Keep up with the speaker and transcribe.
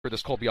for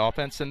this Colby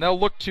offense, and they'll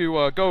look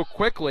to go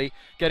quickly,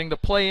 getting the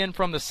play in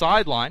from the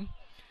sideline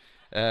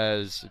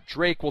as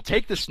Drake will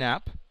take the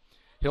snap.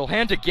 He'll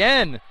hand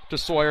again to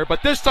Sawyer,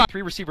 but this time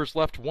 3 receivers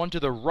left, 1 to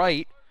the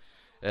right,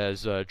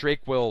 as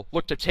Drake will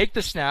look to take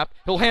the snap.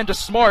 He'll hand to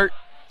Smart.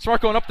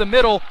 Smart going up the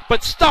middle,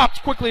 but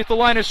stopped quickly at the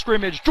line of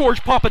scrimmage.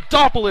 George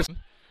Papadopoulos.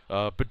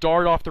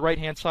 Bedard off the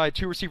right-hand side,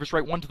 2 receivers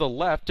right, 1 to the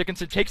left.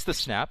 Dickinson takes the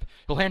snap.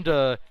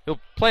 He'll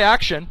play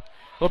action.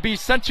 He'll be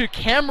sent to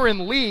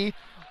Cameron Lee.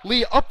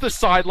 Lee up the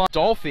sideline.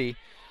 Dolphy.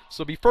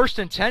 So it'll be 1st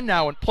and 10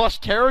 now in plus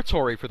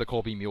territory for the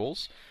Colby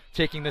Mules.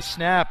 Taking the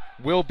snap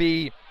will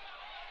be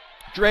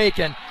Drake,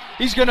 and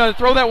he's going to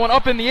throw that one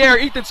up in the air.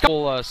 Ethan Scott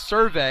will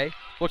survey.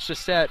 Looks to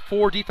set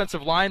 4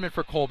 defensive linemen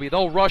for Colby.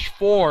 They'll rush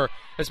 4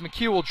 as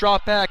McHugh will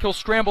drop back. He'll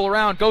scramble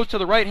around, goes to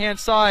the right-hand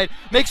side,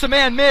 makes a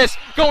man miss,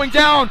 going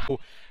down.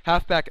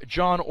 Halfback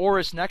John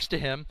Orris next to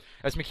him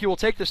as McHugh will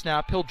take the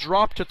snap. He'll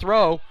drop to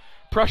throw.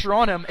 Pressure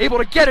on him, able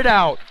to get it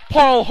out.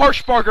 Paul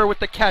Harshbarger with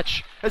the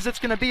catch as it's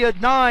going to be a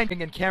 9.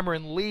 And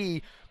Cameron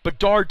Lee,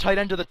 Bedard tight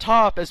end to the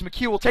top as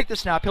McHugh will take the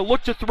snap. He'll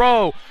look to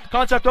throw.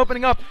 Concept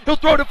opening up. He'll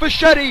throw to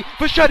Fischetti.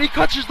 Fischetti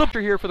catches the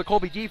here for the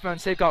Colby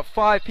defense. They've got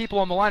 5 people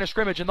on the line of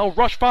scrimmage, and they'll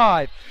rush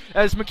 5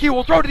 as McHugh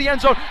will throw to the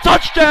end zone.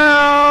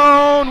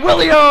 Touchdown,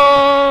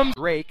 Williams!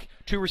 Drake.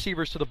 2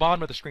 receivers to the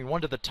bottom of the screen,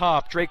 1 to the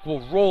top. Drake will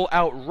roll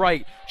out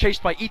right,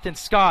 chased by Ethan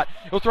Scott.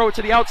 He'll throw it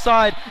to the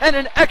outside, and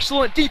an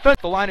excellent defense.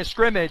 The line of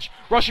scrimmage,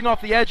 rushing off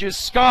the edges,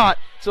 Scott.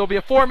 So it'll be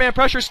a 4-man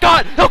pressure.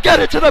 Scott, he'll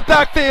get it to the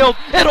backfield.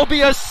 It'll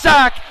be a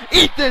sack.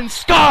 Ethan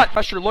Scott.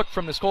 Pressure look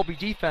from this Colby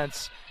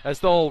defense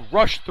as they'll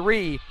rush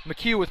 3.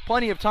 McHugh with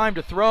plenty of time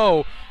to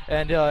throw,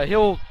 and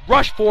he'll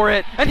rush for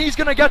it, and he's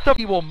going to get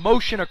he will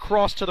motion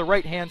across to the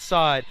right-hand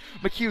side.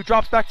 McHugh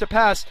drops back to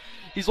pass.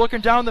 He's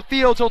looking down the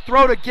field. He'll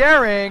throw to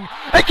Gehring,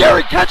 and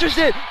Gehring catches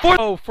it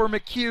for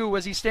McHugh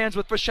as he stands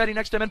with Fischetti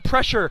next to him, and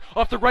pressure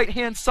off the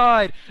right-hand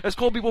side as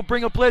Colby will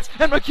bring a blitz,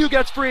 and McHugh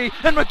gets free,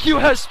 and McHugh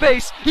has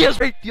space. He has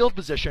great field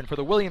position for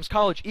the Williams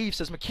College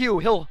Ephs as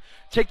McHugh, he'll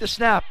take the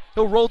snap.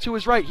 He'll roll to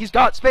his right. He's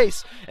got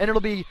space, and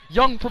it'll be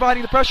Young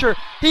providing the pressure.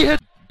 He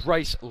hits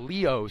Bryce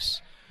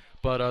Leos.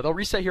 But they'll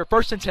reset here,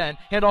 1st and 10.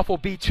 Handoff will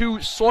be to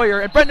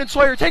Sawyer, and Brendan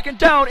Sawyer taken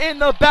down in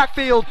the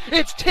backfield.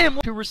 It's Tim.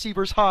 2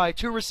 receivers high,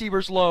 2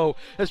 receivers low,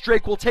 as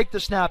Drake will take the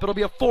snap. It'll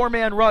be a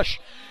 4-man rush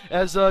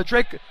as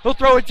Drake, he'll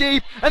throw it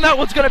deep, and that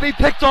one's going to be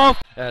picked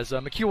off. As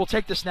McHugh will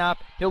take the snap,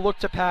 he'll look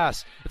to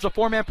pass. It's a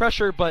 4-man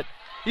pressure, but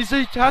he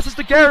passes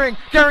to Gehring.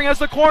 Gehring has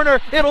the corner.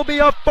 It'll be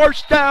a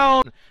 1st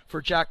down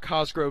for Jack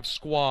Cosgrove's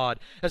squad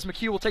as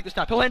McHugh will take the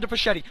snap. He'll hand to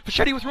Fischetti.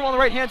 Fischetti with room on the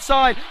right-hand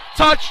side.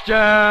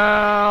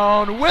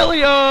 Touchdown,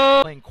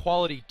 Williams! Playing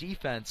quality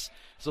defense.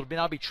 So it'll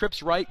now be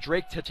trips right.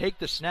 Drake to take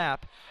the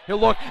snap. He'll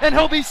look, and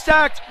he'll be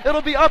sacked.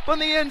 It'll be up on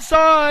the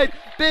inside.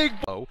 Big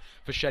blow.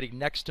 Fischetti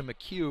next to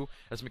McHugh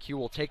as McHugh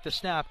will take the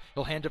snap.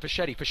 He'll hand to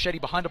Fischetti.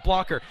 Fischetti behind a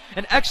blocker.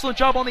 An excellent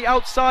job on the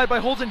outside by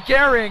Holden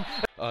Gehring.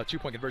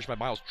 2-point conversion by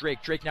Miles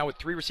Drake. Drake now with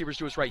 3 receivers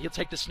to his right. He'll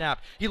take the snap.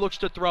 He looks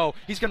to throw.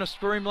 He's going to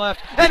scream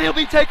left, and he'll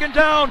be taken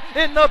down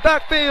in the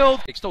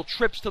backfield. Still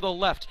trips to the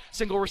left.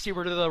 Single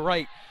receiver to the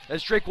right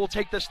as Drake will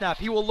take the snap.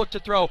 He will look to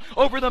throw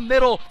over the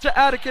middle to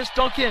Atticus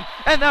Duncan,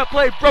 and that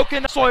play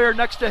broken. Sawyer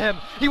next to him.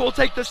 He will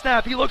take the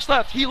snap. He looks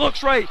left. He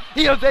looks right.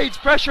 He evades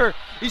pressure.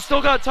 He's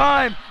still got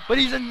time, but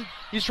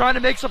he's trying to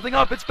make something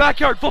up. It's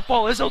backyard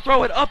football as he'll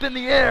throw it up in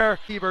the air.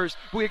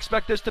 We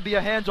expect this to be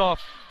a handoff.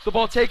 The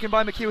ball taken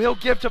by McHugh. He'll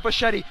give to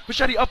Fischetti.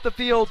 Fischetti up the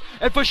field,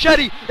 and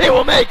Fischetti, he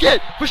will make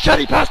it.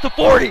 Fischetti past the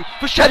 40.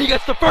 Fischetti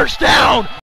gets the 1st down.